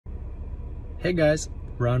Hey guys,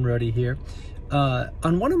 Ron Rohde here.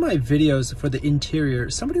 On one of my videos for the interior,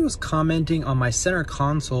 somebody was commenting on my center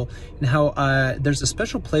console and how there's a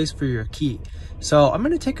special place for your key. So I'm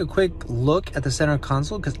going to take a quick look at the center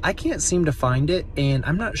console because I can't seem to find it, and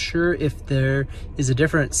I'm not sure if there is a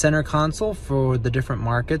different center console for the different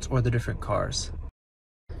markets or the different cars.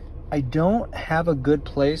 I don't have a good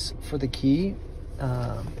place for the key.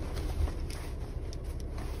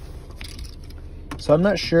 So I'm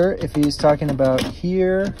not sure if he's talking about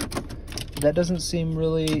here. That doesn't seem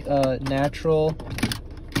really natural.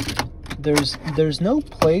 There's no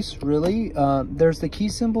place really. There's the key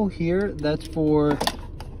symbol here. That's for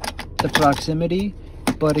the proximity.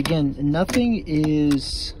 But again, nothing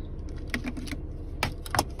is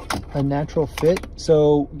a natural fit.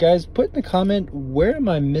 So guys, put in the comment, where am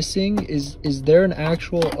I missing? Is there an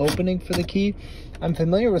actual opening for the key? I'm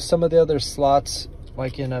familiar with some of the other slots,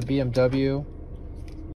 like in a BMW.